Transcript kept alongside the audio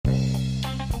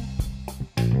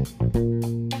What?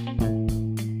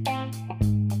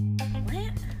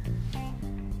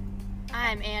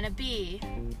 I'm Anna B.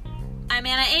 I'm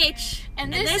Anna H.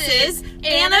 And this is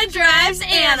Anna Drives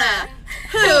Anna.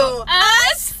 Who?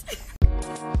 Us?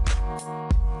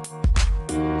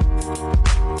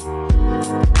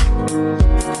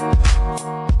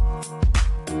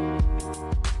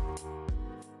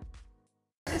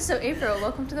 So April,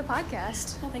 welcome to the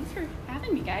podcast. Well, thanks for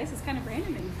having me, guys. It's kind of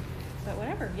random, but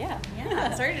whatever. Yeah.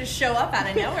 Sorry to just show up out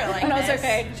of nowhere like No, this. it's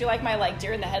okay. Did you like my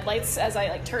deer in the headlights as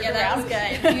I turned Yeah, around?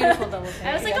 that was good. Beautiful double take.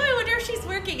 I was like, oh, I wonder if she's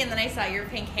working. And then I saw your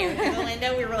pink hair through the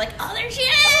window. We were like, oh, there she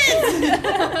is.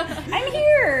 I'm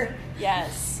here.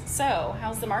 Yes. So,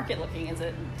 how's the market looking? Is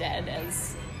it dead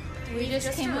as? we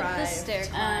just came up the arrived. stair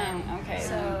climb. Okay.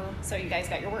 So you guys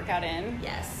got your workout in.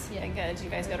 Yes. Yeah, good. Did you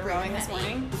guys go to rowing this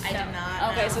morning? I did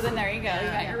not. Okay, no. so then there you go. You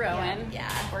got your rowing. Yeah.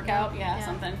 Workout. Yeah. Yeah.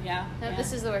 Something. Yeah. No, yeah.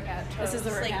 this is the workout. This is the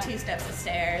It's like workout. 2 steps of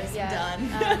stairs. Done.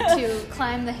 To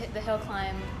climb the hill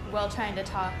climb while trying to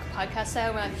talk podcast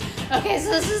style. We're like, okay, so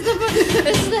this is the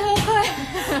hill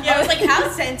climb. Yeah, I was like, how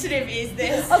sensitive is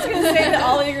this? I was gonna say that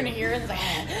all you're gonna hear is like.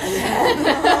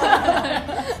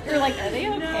 You're like, are they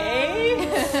okay?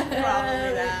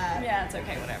 Probably that. Yeah, it's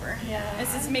okay, whatever. Yeah.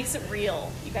 This just makes it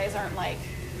real. You guys aren't like,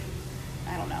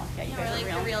 I don't know. Yeah, you Yeah, guys we're are like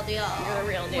real. the real deal. You're the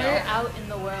real deal. We're out in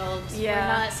the world.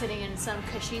 Yeah. We're not sitting in some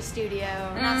cushy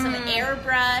studio. We're not some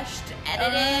airbrushed,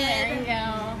 edited. There you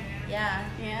go. Yeah.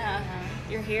 Yeah.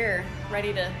 You're here,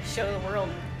 ready to show the world.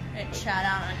 And shout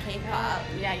out on K-pop.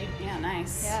 Yeah,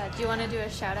 nice. Yeah. Do you want to do a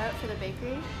shout out for the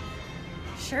bakery?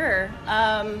 Sure.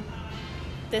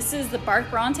 This is the Bark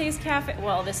Brontes Cafe.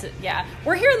 Well,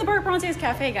 we're here in the Bark Brontes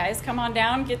Cafe, guys. Come on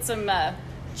down, get some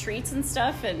treats and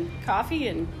stuff and coffee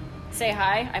and say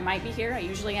hi. I might be here. I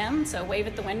usually am. So wave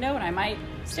at the window and I might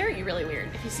stare at you really weird.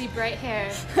 If you see bright hair,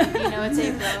 you know it's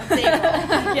April.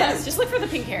 Yes, just look for the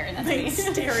pink hair and that's me.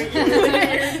 Stare at you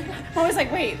weird. I'm always like,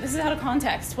 wait, this is out of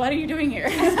context. What are you doing here?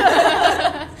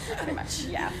 Pretty much,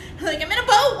 yeah. Like, I'm in a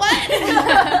boat, what?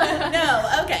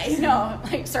 No, okay. No,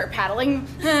 like start paddling.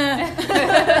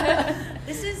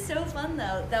 This is so fun,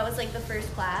 though. That was, like, the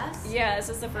first class. Yeah, this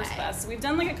is the first class. We've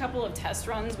done like a couple of test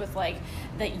runs with like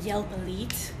the Yelp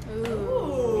Elite.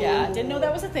 Ooh. Yeah, didn't know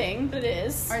that was a thing, but it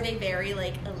is. Are they very,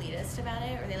 like, elitist about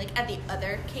it? Or are they, like, at the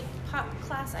other K-pop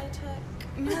class I took?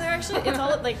 No, they're actually, it's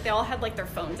all like, they all had like their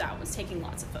phones out, was taking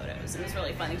lots of photos. It was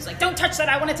really fun. He was like, don't touch that,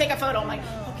 I want to take a photo. I'm like,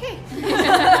 okay.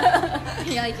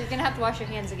 Yeah, like you're gonna have to wash your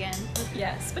hands again.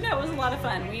 Yes, but no, it was a lot of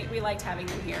fun. We liked having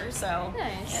them here, so.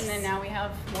 Nice. And then now we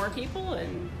have more people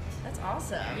and That's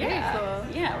awesome. yeah. cool.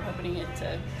 Yeah, we're hoping it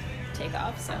to take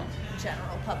off, so.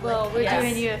 General public. Well, we're Yes.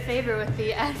 doing you a favor with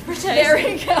the advertising. There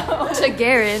we go. To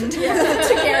Garen. To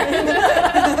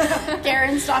Garen.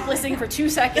 Garen, stop listening for 2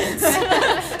 seconds.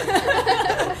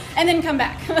 And then come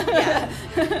back. Yeah.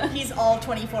 He's all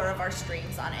 24 of our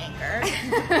streams on Anchor.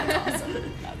 That's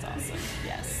awesome. That's awesome.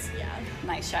 Yes. Yeah.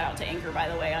 Nice shout out to Anchor, by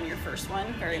the way, on your first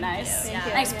one. Very nice. you. Yeah.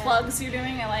 Nice Yeah. plugs you're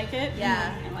doing. I like it.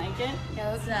 Yeah. I like it.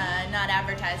 It's not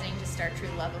advertising, just our true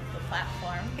love of the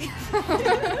platform.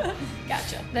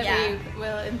 Gotcha. That Yeah. we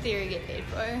will, in theory, get paid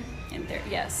for. And there,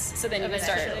 yes. So then you can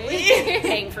start Eventually.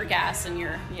 paying for gas and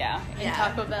your, yeah. In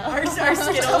Taco Bell. Our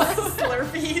Skittles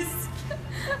Slurpees.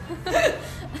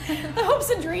 The hopes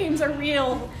and dreams are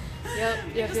real. Yep.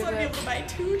 I just want to be able to buy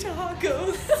 2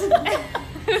 tacos.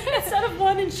 Instead of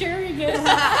one and sharing it.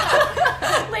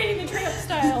 Lady the Tramp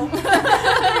style.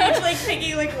 Each like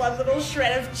picking like one little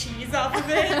shred of cheese off of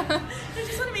it. I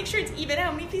just want to make sure it's even.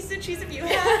 How many pieces of cheese have you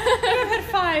had? I've had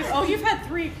 5. Oh, you've had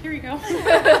 3. Here you go.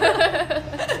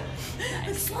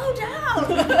 Slow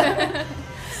down.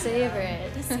 Savor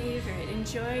it. Savor it.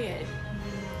 Enjoy it.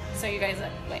 So you guys,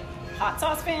 wait, hot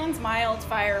sauce fans, mild,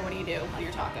 fire, what do you do on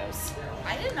your tacos?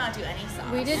 I did not do any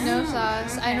sauce. We did no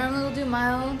sauce. I okay. normally will do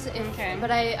mild, Okay. but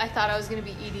I thought I was going to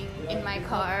be eating in my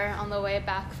car on the way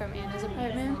back from Anna's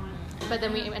apartment. But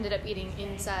then we ended up eating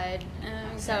inside.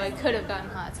 So I could have gotten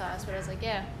hot sauce, but I was like,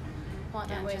 yeah, want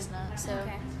that Gotcha. chestnut. So,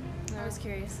 Okay. I was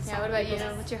curious. yeah, what about you?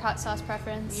 What's your hot sauce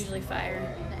preference? Usually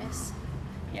fire. Nice.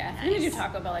 Yeah, if you're gonna do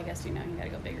Taco Bell, I guess you gotta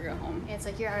go big or go home. It's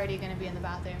like you're already going to be in the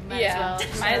bathroom. Might Yeah, as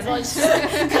well. might as well just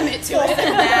commit to it.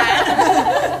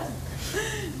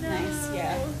 Nice,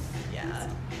 yeah. Yeah.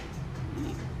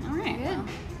 All right. Good. Well,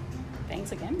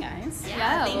 thanks again, guys.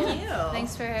 Yeah, thank well, you.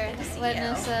 Thanks for Good to see letting you.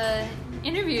 us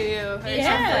interview you. Or It's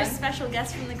Yeah. our first special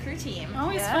guest from the crew team.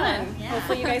 Always Yeah. fun. Yeah.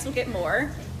 Hopefully you guys will get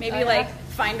more. Maybe Oh, yeah. like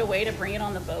find a way to bring it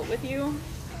on the boat with you.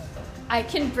 I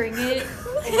can bring it.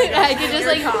 my gosh, I can just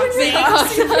like your make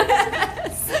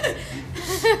cocktails.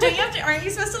 cocktails. Don't you have to? Aren't you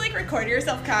supposed to like record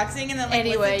yourself coxing and then like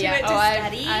Anyway, listen to it to I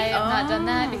study? have not done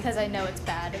that because I know it's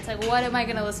bad. It's like, what am I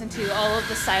gonna listen to? All of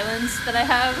the silence that I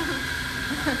have.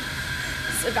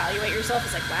 Just evaluate yourself.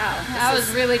 It's like, wow. I was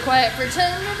really quiet for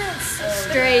 10 minutes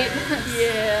straight.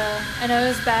 Yeah. And it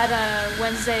was bad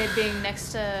Wednesday being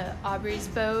next to Aubrey's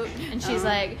boat, and she's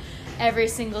like, every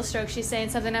single stroke she's saying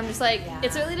something, I'm just like,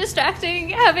 it's really distracting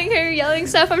having her yelling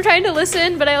stuff. I'm trying to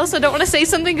listen, but I also don't want to say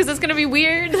something because it's gonna be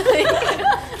weird.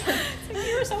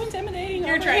 You were so intimidating.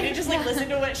 You're trying to just like listen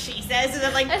to what she says and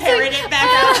then like It's parrot like- it back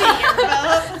out to your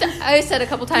boat. I said a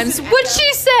couple times, what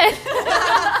she said.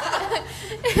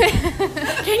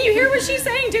 Can you hear what she's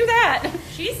saying? Do that.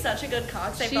 She's such a good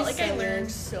cox. I She's felt like so I learned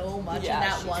good. so much Yeah, in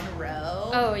that she- one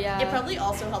row. Oh, yeah. It probably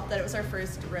also helped that it was our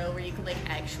first row where you could like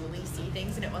actually see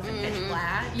things and it wasn't pitch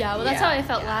black. Yeah, well, that's Yeah. how I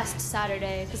felt last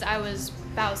Saturday because I was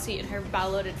bow seat and her bow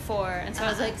loaded 4, and so I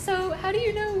was like, so how do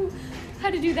you know how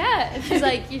to do that? And she's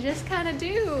like, you just kind of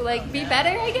do, like, be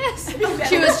better, I guess.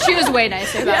 She was way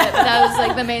nicer about it, but that was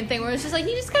like the main thing where it's just like,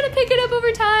 you just gotta pick it up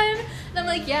over time. And I'm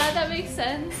like, yeah, that makes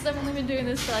sense. I've only been doing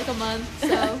this for like a month,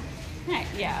 so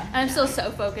Yeah. I'm still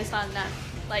so focused on not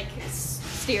like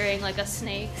steering like a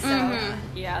snake. So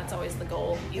Yeah, that's always the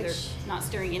goal. Either Which- not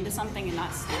steering into something and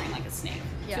not steering like a snake.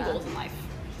 Yeah. 2 goals in life.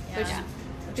 Which, Yeah.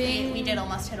 we did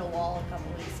almost hit a wall a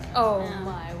couple weeks ago. oh Yeah.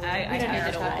 my word, I we don't need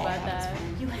hit to a talk wall. about that.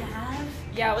 You have?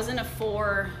 Yeah, I was in a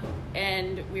 4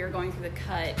 and we were going through the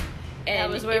cut. And That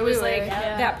was where it we was were, like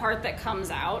yeah. that part that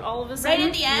comes out all of a Right sudden.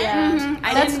 at the end? Yeah,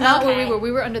 I that's didn't- not where okay. we were.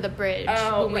 We were under the bridge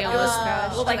when we almost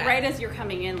crashed. Well, like Okay. right as you're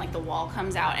coming in, like the wall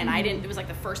comes out, and I didn't. It was like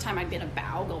the first time I'd been a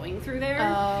bow going through there,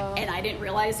 Oh. and I didn't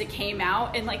realize it came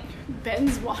out. And like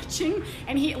Ben's watching,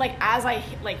 and he like as I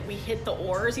like we hit the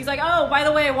oars, he's like, "Oh, by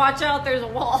the way, watch out! There's a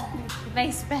wall."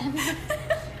 Thanks, Ben.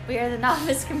 We are the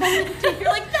novice commander. You're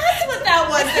like, that's what that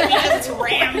was that we just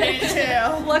rammed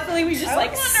into. Luckily, we just I was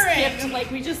like wondering. skipped,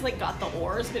 like we just like got the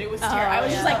oars, but it was Oh, terrible. I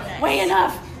was just yeah. like, "Way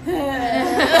enough."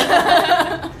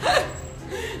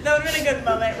 That would have been a good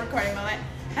moment, recording moment.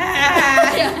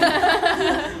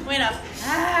 Wait up.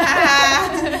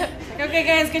 Like, okay,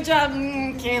 guys, good job.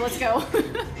 Okay, let's go.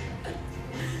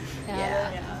 Yeah.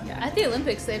 At the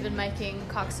Olympics, they've been miking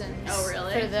coxswains. Oh,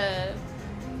 really? For the,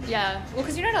 well,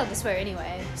 because you're not allowed to swear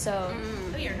anyway. So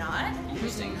Oh, you're not?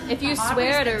 Interesting. if you Aubrey's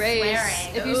swear at a been race,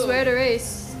 swearing. if you Ooh. swear at a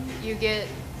race, you get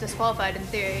disqualified in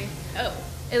theory. Oh.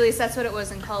 At least that's what it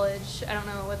was in college. I don't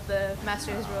know what the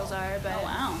master's rules are, but Oh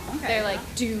wow. Okay. they're like,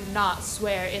 do not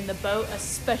swear in the boat,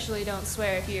 especially don't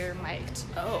swear if you're mic'd.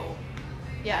 Oh.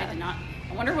 Yeah. I did not.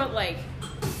 I wonder what like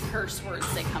curse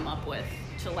words they come up with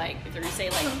to like if they're gonna say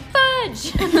like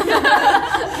Fudge!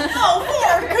 Oh,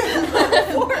 fork!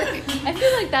 I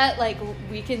feel like that like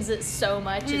weakens it so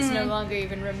much it's no longer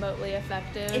even remotely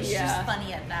effective. It's Yeah. just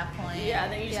funny at that point. yeah,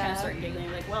 then you just kind Yeah. of start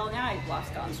giggling like, well now I've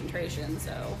lost concentration,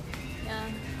 so Yeah.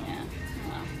 yeah.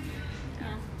 Well,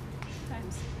 yeah.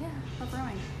 Times. Yeah. Love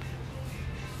rowing.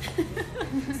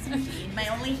 My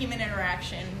only human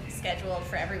interaction scheduled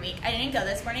for every week. I didn't go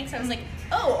this morning, so I was like,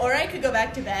 oh, or I could go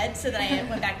back to bed. So then I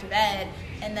went back to bed,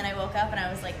 and then I woke up and I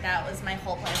was like, that was my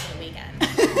whole plan for the weekend.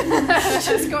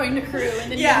 Just going to crew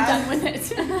and then Yeah. being done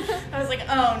with it. I was like,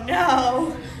 oh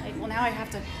no. Like, well now I have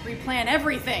to replan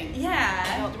everything. What the Yeah.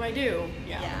 hell do I do?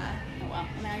 Yeah. Oh well.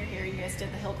 Now you're here. You guys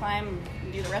did the hill climb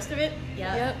and do the rest of it?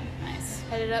 Yep. Nice.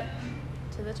 Headed up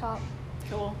to the top.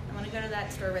 Cool. I want to go to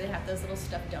that store where they have those little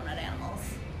stuffed donut animals.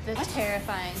 The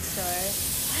terrifying store.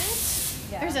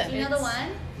 What? Yeah. There's a- Do you know the It's- one?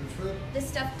 Which one? The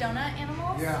stuffed donut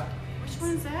animals? Yeah. Which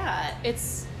one's that?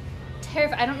 It's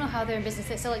terrifying. I don't know how they're in business.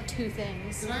 They sell like 2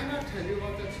 things. Did I not tell you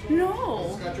about that store? No.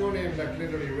 It's got your name like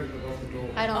literally written above the door.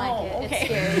 I don't like Oh, it. okay.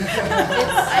 It's scary.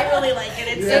 I really like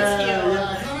it. It's yeah, so yeah. cute.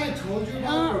 I thought I told you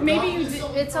about it. maybe you did-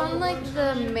 It's on like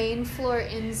the main floor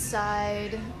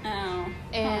inside, Oh.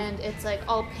 and it's like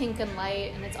all pink and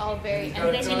light, and it's all very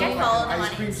I think I empty. followed them on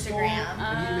Instagram.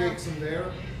 And he makes them there.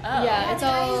 Oh. Yeah, it's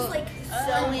all. Guys, like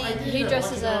sewing. I did He it,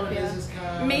 dresses like, up, on a yeah. business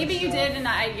card, Maybe you stuff. did,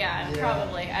 and Yeah.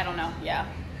 probably. I don't know. Yeah.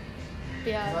 I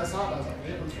Yeah. saw it, I was like,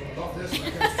 Abram's gonna love this. I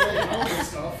can straight all this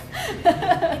stuff.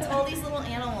 It's all these little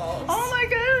animals. Oh my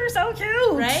god, they're so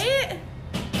cute. Right?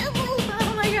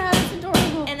 Oh my god, it's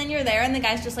adorable. And then you're there, and the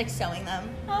guy's just like sewing them.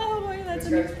 Oh my god, that's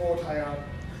This guy's bow tie on.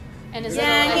 And his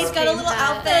Yeah, little he's ice got a cream little hat.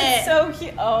 outfit. That's so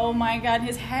cute. Oh my god,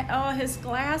 his hat. Oh, his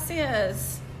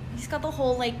glasses. He's got the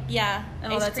whole like ice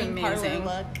that's cream parlor amazing.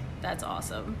 look. That's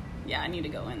awesome. Yeah, I need to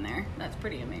go in there. That's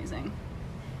pretty amazing.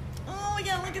 Oh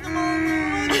yeah, look at them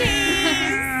all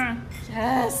cookies.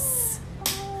 Yes.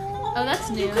 Oh, that's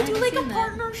new. You could I do haven't like a seen that.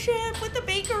 partnership with the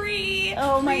bakery.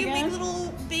 Oh my where you make God.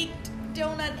 little baked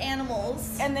donut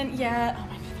animals. And then yeah. Oh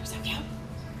my god, they're so cute.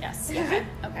 Yes. Okay.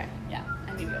 Okay. Yeah.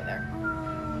 I need to go there.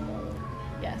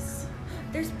 Yes.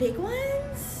 There's big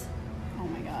ones. Oh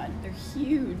my god, they're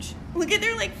huge. Look at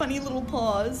their like funny little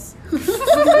paws. Look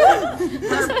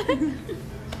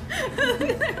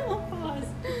at their little paws.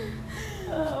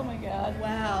 Oh my god.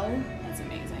 Wow. That's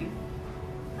amazing.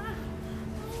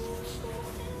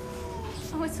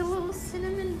 Oh, it's a little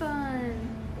cinnamon bun.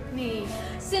 Me.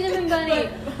 Cinnamon bunny.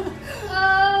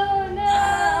 Oh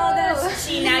no.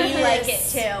 See, now you like it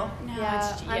too. No,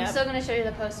 Yeah, it's, I'm yep. still gonna show you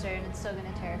the poster, and it's still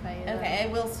gonna terrify you. though. Okay, I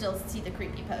will still see the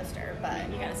creepy poster, but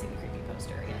You gotta see the creepy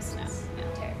poster, I guess. No.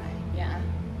 Yeah, terrifying. Yeah.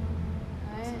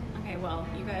 Alright. Okay, well,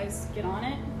 you guys get on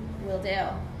it. will do.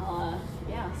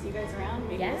 Yeah, see you guys around.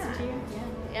 Maybe Yeah. listen to you. Yeah.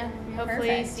 Yeah, hopefully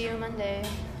Perfect. see you Monday.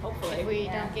 Hopefully. If we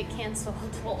Yeah. don't get canceled.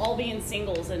 We'll all be in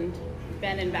singles, and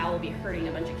Ben and Val will be herding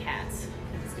a bunch of cats.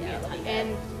 It's gonna be a ton of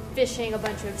And fishing a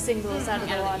bunch of singles out of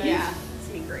the water. Yeah, it's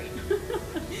gonna be great.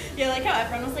 Yeah, like how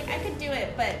everyone was like, I could do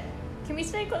it, but Can we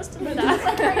stay close to the dock?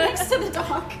 right next to the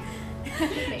dock.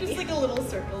 just like a little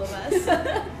circle of us.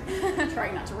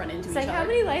 Trying not to run into It's each like, other. how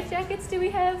many life jackets do we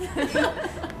have?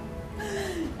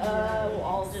 We'll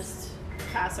all just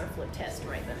pass our flip test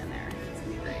right then and there. It's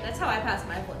gonna be great. That's how I passed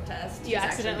my flip test. You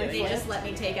accidentally They flipped? just let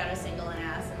me take out a single and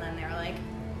ass, and then they were like,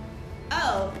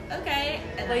 "Oh, okay."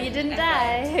 And Well, I- you didn't I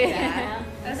die. flipped. Yeah.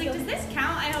 I was like, "Does this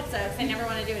count?" I hope so, because I never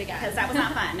want to do it again. Because that was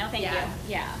not fun. No, thank Yeah. you.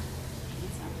 Yeah.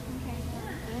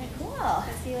 Cool.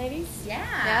 See you, ladies.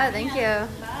 Yeah. Yeah, thank you.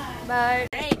 Bye. Bye.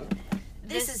 Great.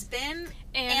 This has been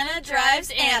Anna Anna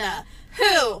Drives Anna.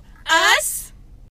 Who? Us?